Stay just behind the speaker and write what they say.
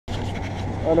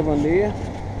Ora, bom dia,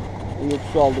 e o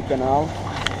pessoal do canal,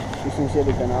 o sensei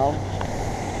do canal,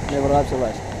 não é verdade,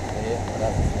 Celeste? É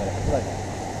verdade, senhora.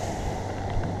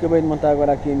 Acabei de montar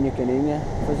agora aqui a minha caninha,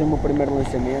 fazer o meu primeiro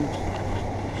lançamento.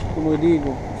 Como eu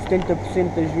digo,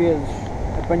 70% das vezes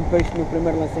apanho peixe no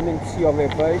primeiro lançamento se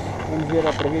houver peixe. Vamos ver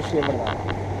outra vez se é verdade.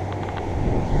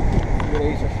 Segura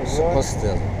isso, a favor. Com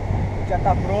certeza. Já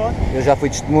está pronto. Eu já fui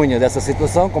testemunha dessa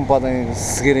situação, como podem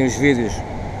seguirem os vídeos,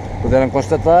 puderam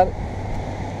constatar.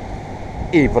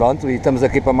 E pronto, e estamos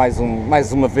aqui para mais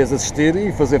uma vez assistir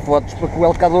e fazer fotos para que o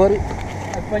elcador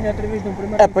apanhe outra vez no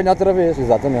primeiro. Apanhe outra vez,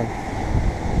 exatamente.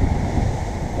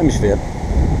 Vamos ver.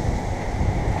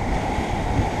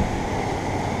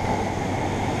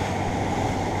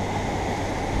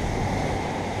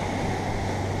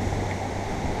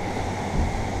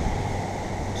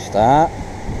 Está.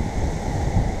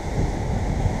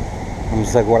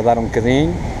 Vamos aguardar um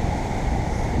bocadinho.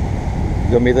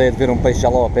 Deu-me a ideia de ver um peixe já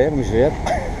lá ao pé, vamos ver.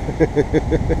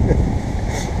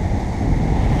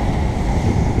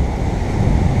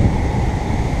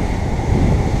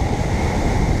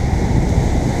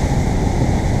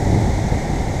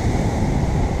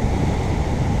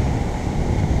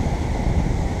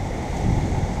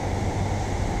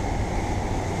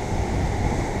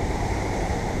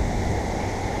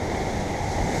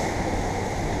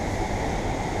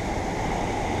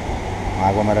 Uma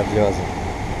água maravilhosa.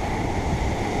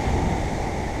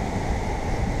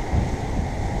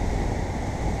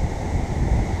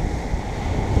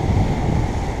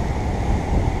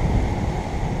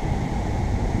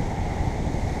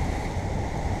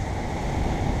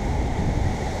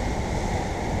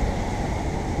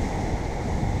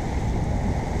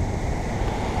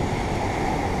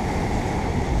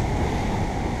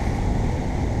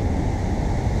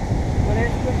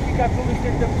 Ficar com os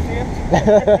 70%.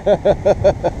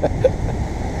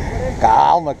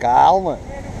 Calma, calma.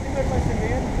 É no primeiro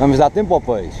lançamento. Vamos dar tempo ao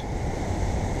peixe.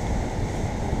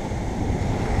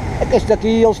 É que este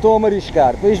aqui eles estão a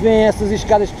mariscar, depois vêm essas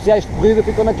escadas especiais de corrida e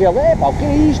ficam naquele, pá, o que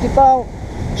é isto e tal?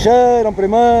 Cheiram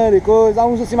primeiro e coisa, há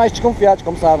uns assim mais desconfiados,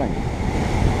 como sabem.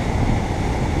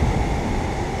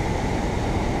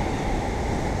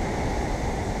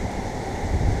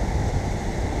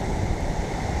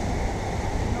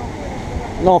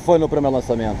 Não foi no primeiro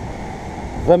lançamento.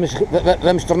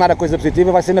 Vamos tornar a coisa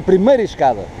positiva, vai ser na primeira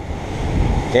escada.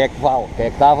 Quem é que vale? Quem é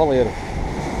que está a valer?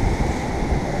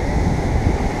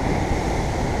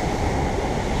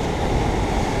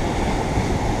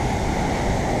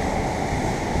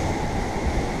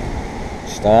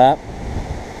 Está.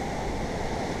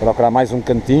 Procurar mais um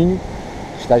cantinho.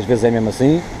 Isto às vezes é mesmo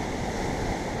assim.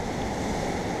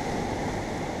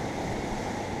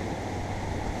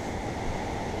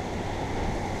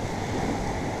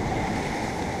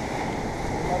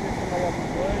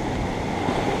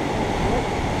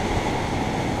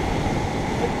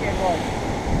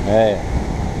 É,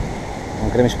 não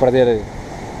queremos perder.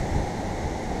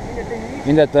 Ainda tem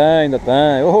isso? Ainda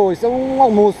tem. Oh, isso é um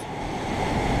almoço.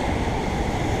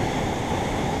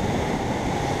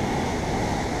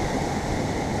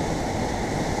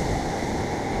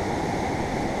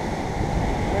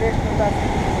 Parece que não está assim.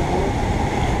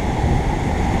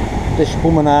 Tem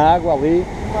espuma na água ali.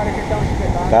 Tomara que está um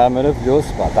espetáculo. Está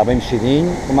maravilhoso, pá. Está bem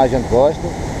mexidinho, como a gente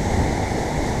gosta.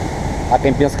 Há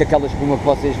quem pense que aquela espuma que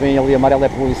vocês veem ali amarela é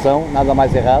poluição, nada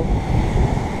mais errado.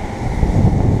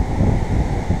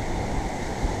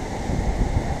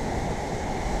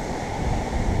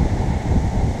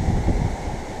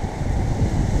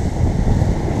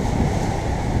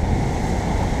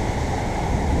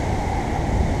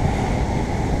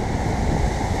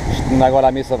 Isto agora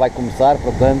a missa vai começar,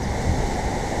 portanto.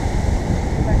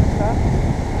 Vai começar?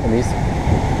 A missa.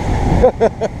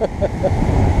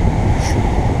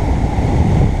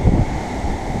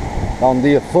 Está um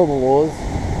dia fabuloso,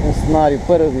 um cenário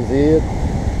paradisíaco.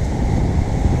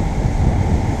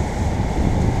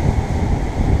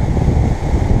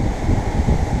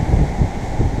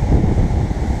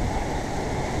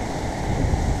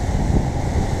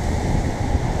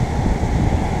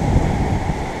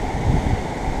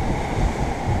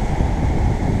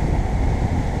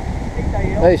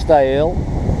 Aí está ele.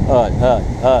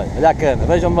 Olha a cana,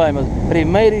 vejam bem, mas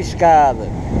primeira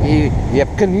escada. E é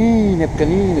pequenino, a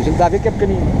gente está a ver que é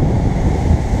pequenino.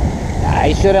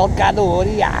 Ai, senhor elcador,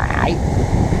 ai!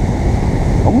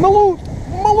 É uma luta,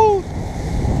 uma luta!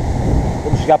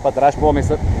 Vamos chegar para trás para o homem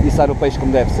içar o peixe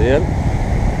como deve ser.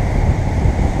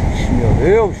 Meu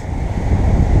Deus!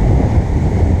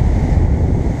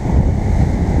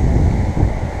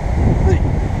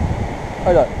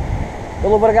 Olha,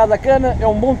 pelo largado da cana é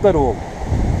um bom tarolo.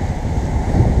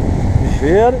 Vamos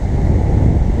ver.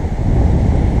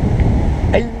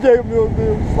 Ai meu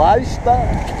Deus, lá está.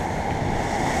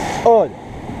 Olha.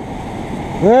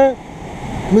 Hã?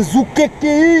 Mas o que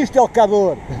é isto,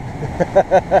 Elcador?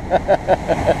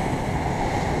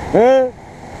 Hã?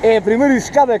 É a primeira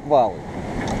escada que vale.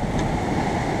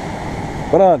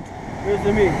 Pronto. Meus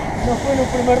amigos, não foi no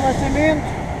primeiro lançamento,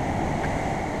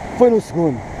 Foi no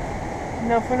segundo.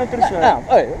 não foi no terceiro.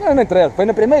 Não interessa, foi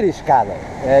na primeira escada.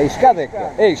 É a escada é que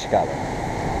é a escada.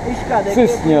 A escada é Sim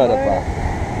que é a senhora, primeira. pá.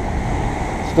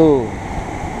 Estou.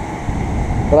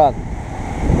 Pronto.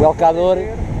 O Elcador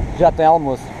já tem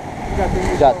almoço.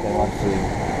 Já tem almoço.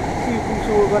 Sim,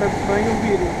 começou agora bem o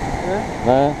vídeo. Né?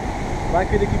 Hã? Vai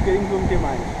que daqui a bocadinho vou meter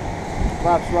mais.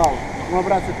 Vá pessoal, um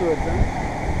abraço a todos. Hein?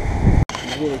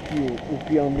 Vou ver aqui o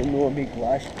peão do meu amigo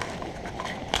Vasco.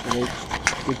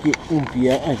 Aqui um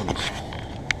peão. Ai, Deus.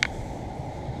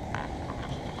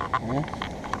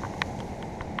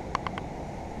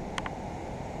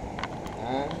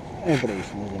 É para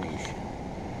isto, meus amigos.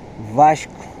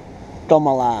 Vasco,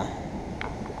 toma lá.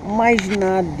 Mais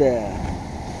nada.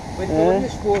 Feito pela minha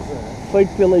esposa.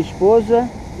 Feito pela esposa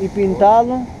e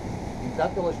pintado Pintado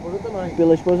pela esposa também.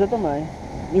 pela esposa também.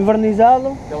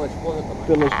 Invernizado Pela esposa também.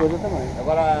 pela esposa também.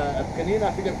 Agora a pequenina,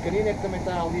 a filha pequenina é que também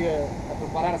está ali a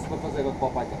preparar-se para fazer outro para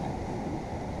o pai também.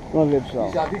 Vamos ver, pessoal.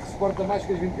 E já vi que suporta mais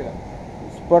que as 20 gramas.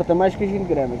 Suporta mais que as 20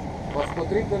 gramas. Posso pôr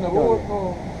 30 na boa,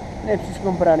 não... Não é preciso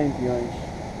comprar em peões.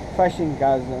 Faz-se em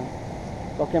casa.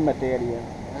 Qualquer matéria.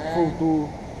 Fultu.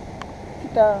 Aqui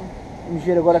está. Vamos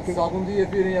ver agora que... Se algum dia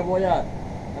virem a boiar,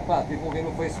 epá, divulguem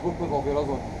no Facebook para devolver aos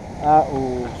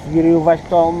outros. Se virem o Vasco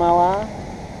toma lá.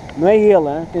 Não é ele,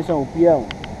 hein? Atenção, o peão.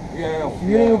 Se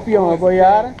virem o peão a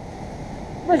boiar.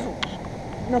 Mas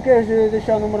não queres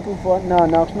deixar o número de telefone?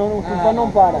 Não, senão o telefone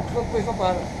não para. Depois não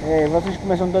para. É, vocês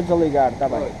começam todos a ligar, está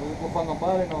bem. Depois o telefone não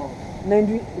para e não... Nem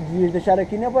devias deixar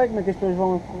aqui na boia, como é que as pessoas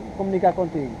vão comunicar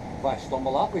contigo? Vais,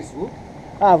 toma lá, Facebook.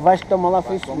 Vasco toma lá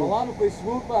Vais, Facebook. toma lá no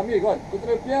Facebook, pá, amigo, olha,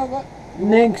 encontrei o peão, vai.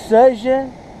 Nem que seja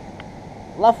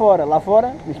lá fora,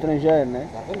 no estrangeiro, né?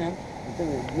 Exatamente.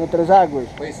 Noutras águas.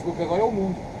 O Facebook agora é o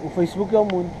mundo. O Facebook é o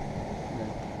mundo.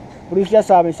 Por isso já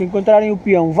sabem, se encontrarem o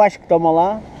peão Vasco toma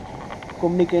lá,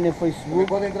 comuniquem no Também Facebook.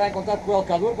 podem entrar em contato com o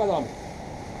Elcador, vai lá,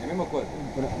 é a mesma coisa.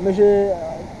 Mas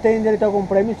têm direito a algum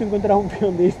prémio se encontrar um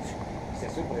peão destes? Isso é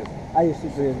surpresa. É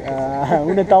surpresa.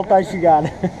 O Natal está a chegar.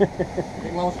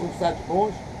 Tem lá uns conversados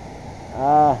bons,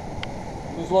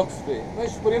 mas logo se vê.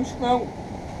 Mas esperemos que não.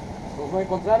 Se eles não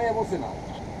encontrarem é bom sinal.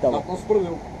 Tá Não, bom. não se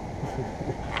perdeu.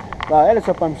 Era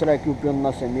só para mostrar aqui o peão do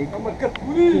nosso amigo. É uma Aqui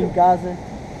categoria. em casa,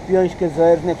 peões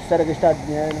caseiros, não é preciso gastar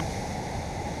dinheiro.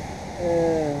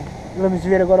 Vamos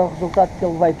ver agora o resultado que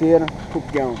ele vai ter com o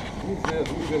peão.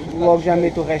 Vamos ver. Logo já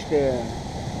meto o resto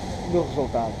do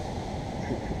resultado.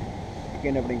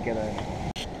 Pequena brincadeira.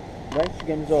 Bem,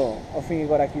 chegamos ao fim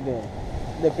agora aqui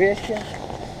da pesca.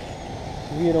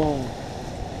 Viram,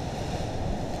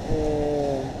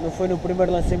 não foi no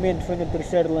primeiro lançamento, foi no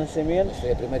terceiro lançamento.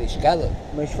 Foi a primeira escada?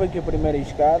 Mas foi que a primeira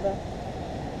escada.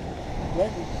 Bem,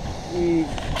 e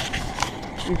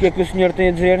o que é que o senhor tem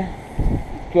a dizer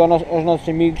que aos nossos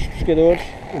amigos pescadores?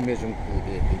 O mesmo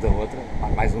que da outra.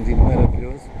 Mais um dia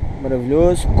maravilhoso.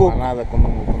 Maravilhoso. Não há nada como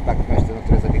o contacto com esta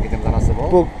natureza que aqui temos à nossa volta.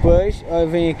 Pouco peixe.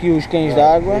 Vêm aqui os cães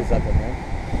d'água. Exatamente.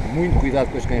 Muito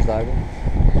cuidado com os cães d'água.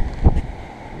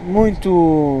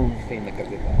 Muito Isto é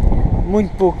inacreditável.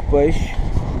 muito pouco peixe,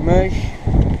 mas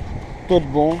todo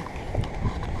bom.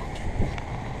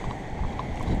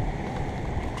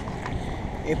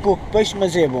 É pouco peixe,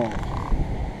 mas é bom.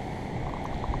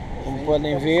 Como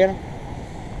podem ver,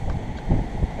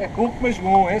 É pouco, mas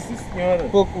bom, é sim senhora.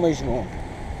 pouco, mas bom.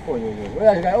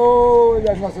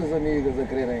 Olha as nossas amigas a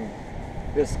quererem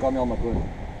ver se comem alguma coisa.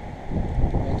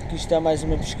 Aqui está mais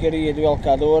uma pescaria do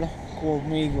Elcador,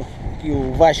 comigo aqui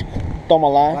o Vasco toma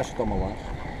lá. Acho que toma lá.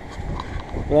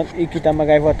 Pronto, e aqui está uma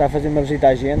gaivota a fazer uma visita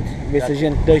à gente, ver se a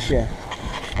gente deixa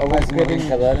algum Mais uma bocadinho,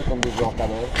 brincadeira, como diz o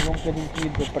Elcador. um bocadinho de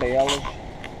comida para elas.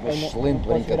 Uma Eu não excelente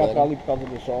posso virar brincadeira. para ali por causa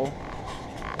do sol,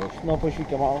 senão depois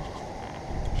fica mal.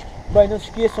 Bem, não se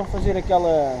esqueçam de fazer ter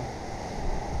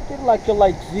lá aquele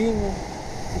likezinho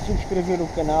e subscrever o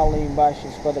canal aí em baixo,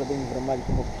 esse quadradinho vermelho,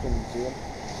 como eu costumo dizer.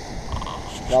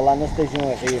 Já lá não estejam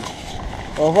a rir.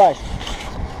 Vasco,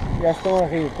 já estão a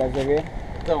rir, estás a ver?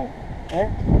 Então,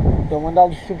 Estão a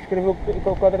mandá-los subscrever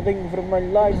o quadradinho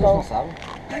vermelho lá e eles tal. não sabem.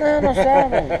 Não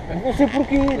sabem, não sei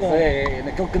porquê. Não. É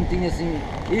naquele cantinho assim,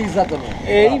 exatamente.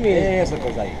 É aí mesmo. É essa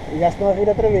coisa aí. E já estão a rir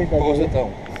outra vez, estás a Pois ver? então,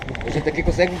 a gente aqui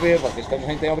consegue ver, vocês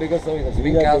também têm obrigações, vocês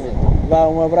vêm em casa. Vá,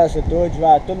 um abraço a todos,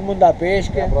 vá, todo mundo à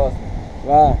pesca. Até à próxima.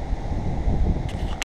 Vá.